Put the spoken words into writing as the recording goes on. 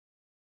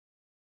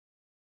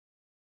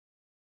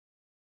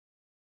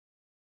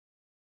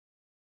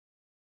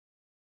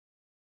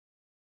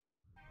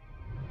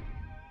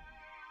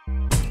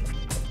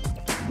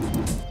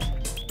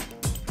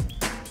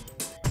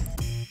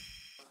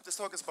this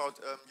talk is about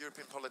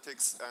European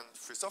politics and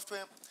free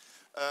software.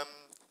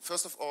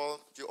 First of all,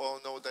 you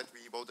all know that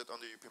we voted on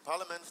the European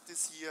Parliament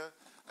this year,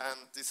 and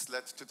this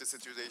led to the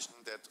situation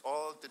that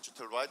all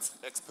digital rights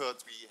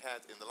experts we had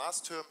in the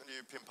last term in the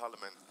European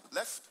Parliament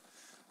left.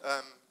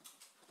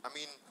 I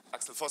mean,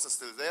 Axel Voss is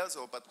still there,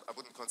 but I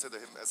wouldn't consider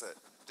him as a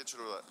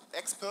digital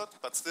expert,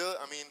 but still,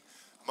 I mean,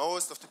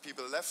 most of the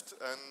people left,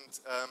 and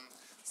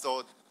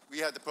so we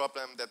had the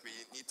problem that we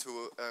need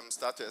to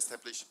start to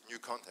establish new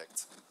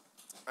contacts.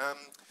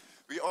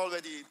 We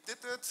already did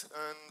it,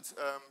 and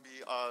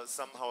we are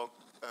somehow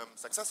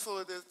successful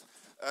with it,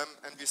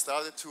 and we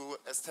started to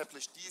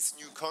establish these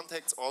new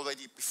contacts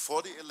already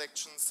before the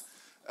elections,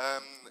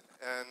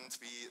 and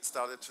we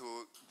started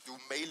to do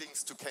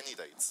mailings to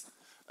candidates,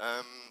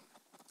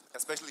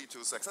 especially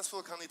to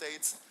successful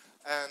candidates,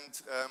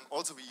 and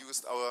also we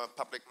used our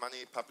public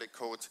money, public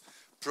code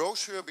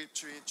brochure,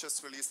 which we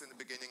just released in the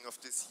beginning of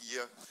this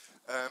year,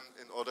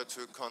 in order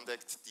to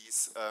contact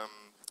these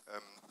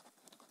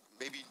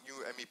maybe new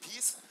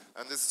MEPs,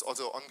 and this is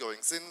also ongoing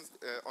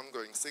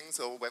thing.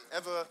 So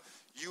whenever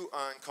you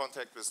are in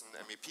contact with an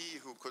MEP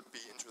who could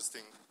be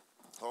interested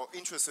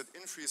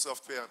in free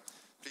software,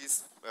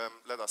 please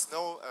let us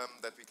know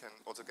that we can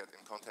also get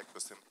in contact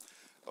with him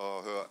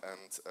or her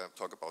and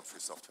talk about free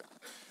software.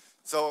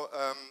 So,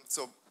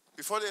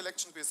 before the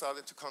election, we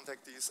started to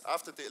contact these.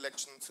 After the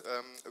elections,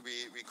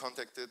 we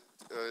contacted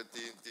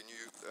the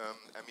new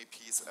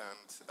MEPs,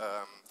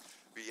 and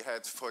we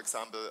had, for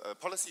example, a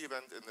policy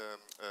event in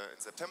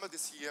September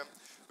this year,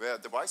 where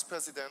the Vice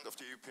President of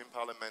the European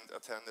Parliament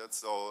attended.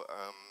 So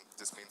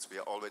this means we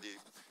already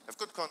have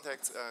good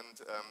contacts,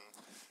 and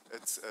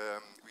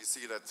we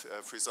see that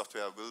free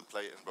software will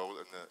play a role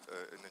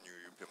in the new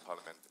European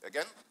Parliament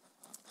again.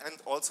 And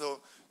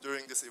also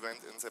during this event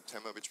in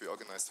September, which we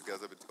organized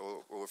together with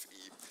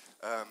OFE,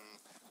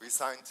 we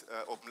signed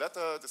an open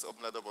letter. This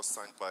open letter was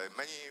signed by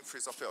many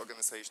free software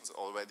organizations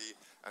already,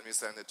 and we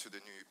sent it to the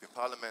new European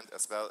Parliament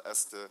as well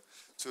as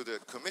to the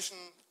Commission.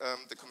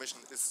 The Commission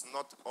is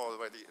not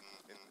already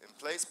in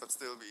place, but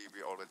still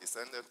we already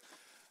sent it.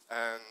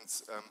 And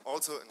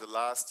also in the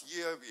last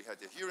year, we had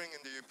a hearing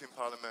in the European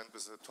Parliament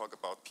with a talk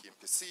about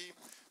PMPC.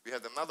 We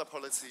had another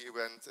policy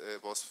event,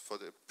 was for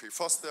the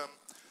pre-FOSDEM,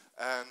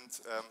 and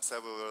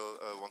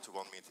several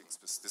one-to-one meetings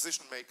with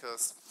decision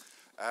makers.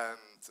 And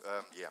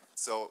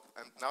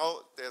and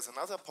now there's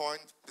another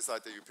point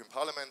beside the European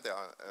Parliament. There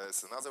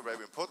is another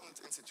very important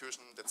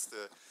institution, that's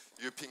the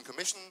European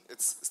Commission.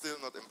 It's still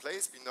not in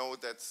place. We know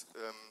that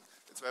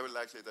it's very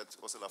likely that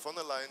Ursula von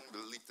der Leyen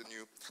will lead the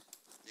new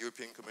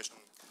European Commission.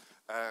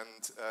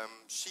 And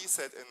she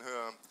said in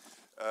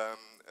her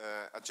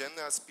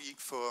agenda speak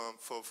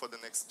for the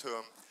next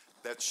term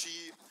that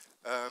she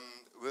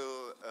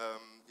will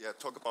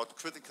talk about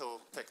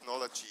critical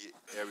technology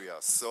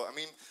areas. So, I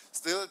mean,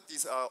 still,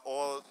 these are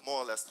all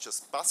more or less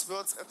just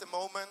buzzwords at the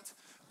moment,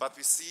 but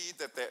we see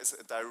that there is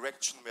a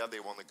direction where they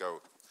want to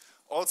go.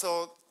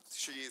 Also,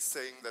 she is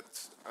saying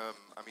that,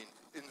 I mean,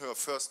 in her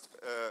first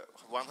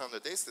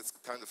 100 days, that's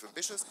kind of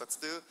ambitious, but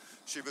still,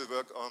 she will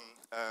work on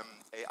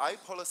AI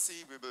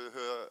policy. We will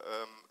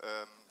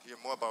hear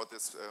more about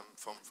this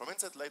from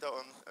Insight later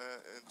on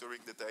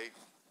during the day.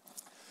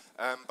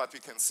 But we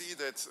can see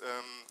that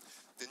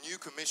the new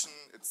Commission,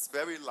 it's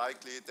very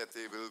likely that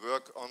they will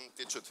work on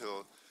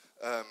digital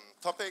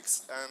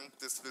topics, and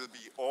this will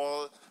be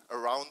all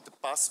around the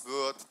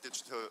buzzword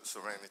digital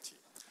sovereignty.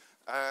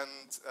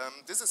 And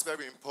this is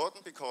very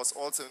important because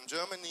also in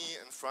Germany,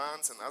 in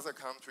France, and other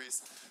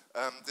countries,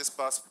 this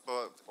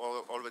buzzword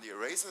already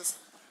erases,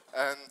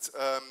 and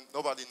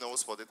nobody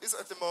knows what it is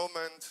at the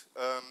moment.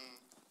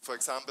 For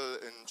example,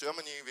 in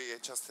Germany, we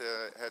just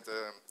had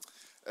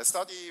a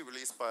study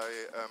released by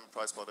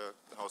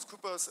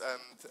PricewaterhouseCoopers,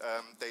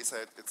 and they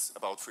said it's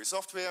about free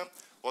software.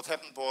 What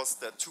happened was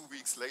that 2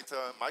 weeks later,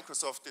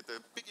 Microsoft did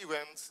a big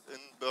event in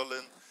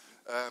Berlin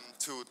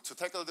to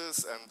tackle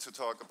this and to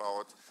talk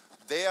about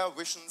their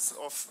visions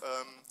of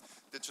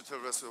digital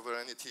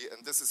sovereignty,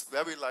 and this is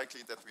very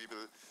likely that we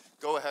will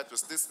go ahead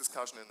with this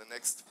discussion in the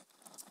next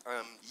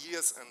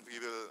years, and we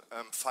will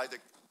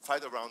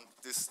fight around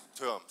this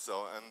term.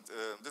 So, and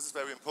this is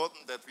very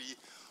important that we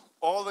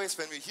always,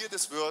 when we hear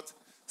this word,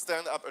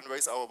 stand up and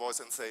raise our voice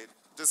and say,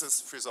 this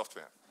is free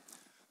software.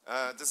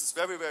 This is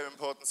very, very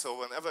important. So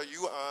whenever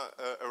you are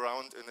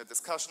around in a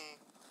discussion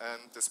and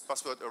this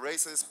buzzword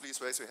erases, please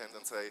raise your hand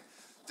and say,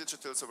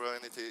 digital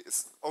sovereignty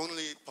is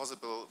only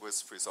possible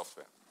with free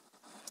software.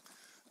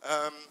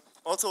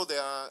 Also,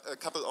 there are a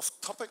couple of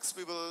topics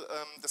we will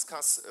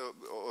discuss,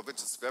 or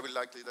which is very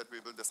likely that we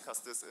will discuss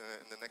this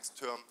in the next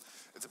term.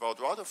 It's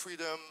about router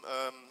freedom.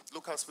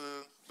 Lucas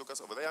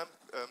over there,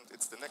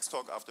 it's the next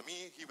talk after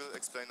me. He will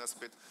explain us a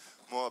bit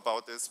more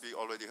about this. We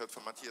already heard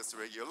from Matthias the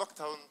Radio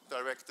Lockdown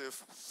Directive.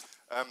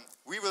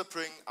 We will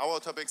bring our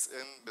topics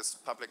in with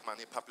public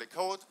money, public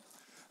code.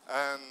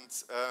 And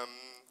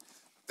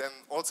then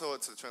also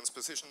it's a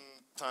transposition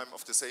time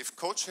of the Safe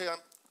Code Share,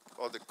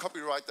 or the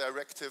Copyright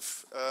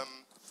Directive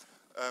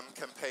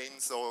campaign.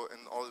 So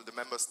in all the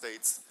member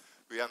states,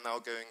 we are now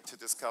going to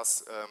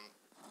discuss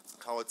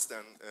how it's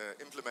then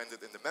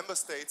implemented in the member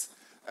states,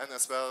 and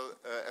as well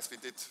as we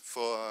did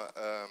for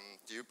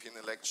the European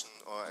election,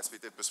 or as we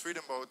did with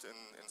Freedom Vote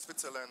in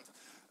Switzerland.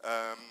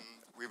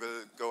 We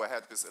will go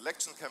ahead with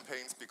election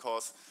campaigns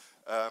because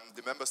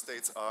the member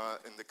states are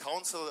in the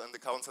council, and the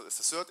council is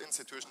the third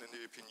institution in the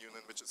European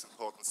Union, which is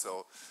important.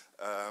 So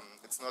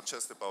it's not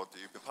just about the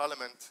European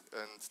Parliament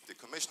and the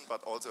Commission,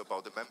 but also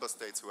about the member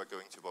states who are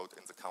going to vote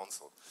in the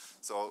council.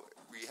 So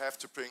we have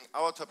to bring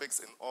our topics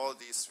in all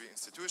these three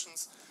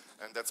institutions,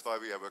 and that's why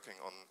we are working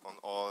on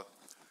all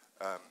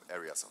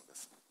areas on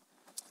this.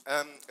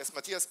 As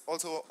Matthias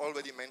also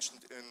already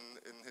mentioned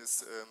in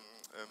his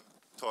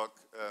talk,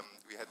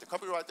 we had the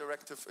copyright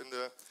directive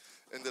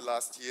in the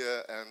last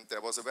year, and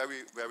there was a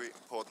very, very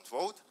important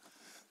vote.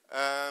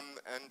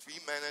 And we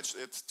managed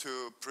it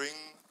to bring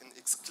an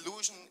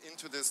exclusion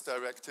into this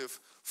directive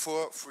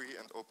for free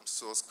and open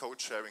source code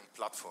sharing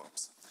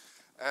platforms.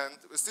 And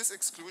with this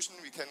exclusion,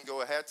 we can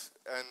go ahead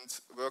and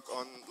work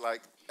on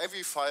like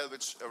every file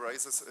which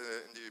arises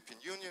in the European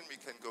Union. We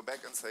can go back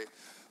and say,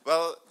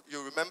 well,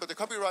 you remember the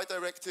copyright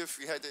directive,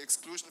 we had the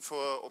exclusion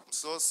for open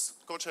source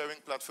code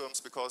sharing platforms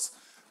because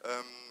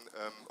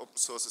open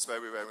source is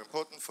very, very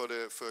important for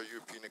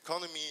European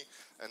economy,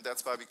 and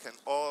that's why we can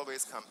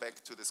always come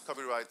back to this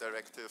copyright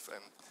directive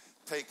and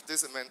take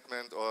this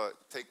amendment or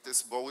take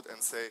this vote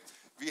and say,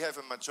 we have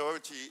a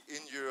majority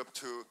in Europe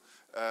to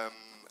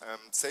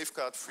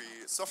safeguard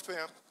free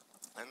software,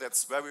 and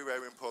that's very,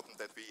 very important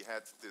that we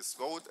had this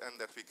vote and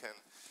that we can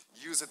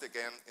use it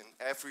again in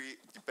every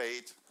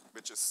debate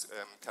which is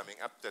coming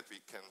up, that we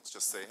can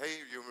just say, hey,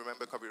 you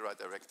remember copyright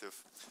directive?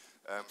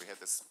 We had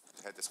this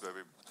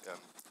very,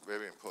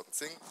 very important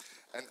thing.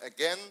 And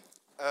again,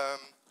 I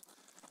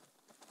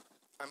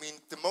mean,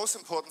 the most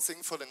important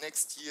thing for the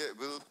next year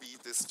will be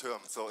this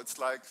term. So it's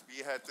like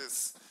we had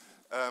this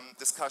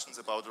discussions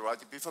about the right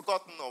to be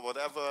forgotten or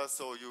whatever.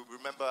 So you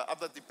remember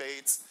other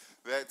debates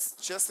where it's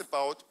just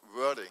about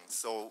wording.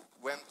 So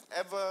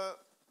whenever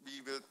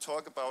we will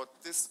talk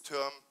about this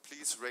term,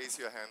 please raise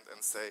your hand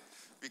and say,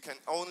 we can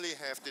only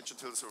have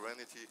digital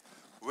sovereignty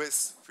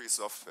with free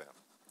software.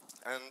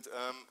 And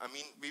I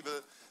mean, we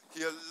will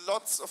hear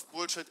lots of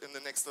bullshit in the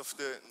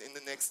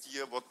next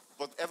year,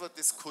 whatever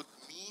this could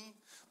mean.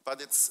 But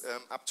it's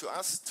up to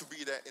us to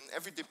be there in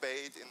every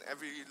debate, in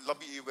every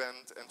lobby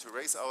event, and to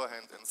raise our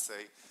hand and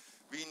say,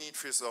 we need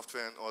free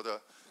software in order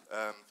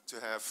to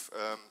have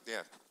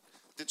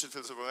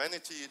digital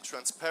sovereignty,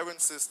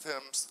 transparent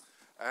systems,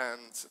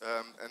 and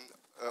an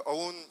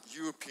own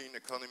European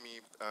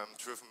economy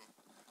driven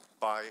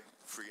by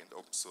free and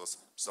open source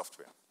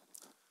software.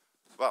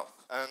 Well,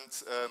 and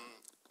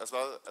as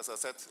well, as I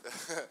said,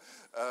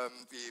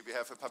 we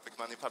have a public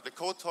money, public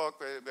code talk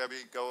where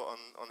we go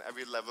on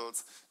every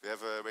levels. We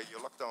have a radio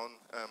lockdown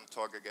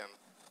talk again.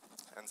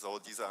 And so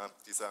these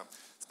are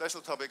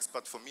special topics,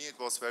 but for me it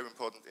was very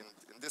important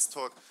in this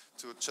talk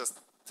to just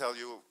tell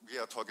you we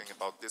are talking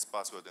about this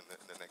buzzword in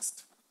the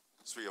next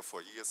 3 or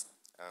 4 years,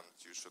 and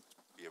you should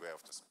be aware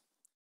of this.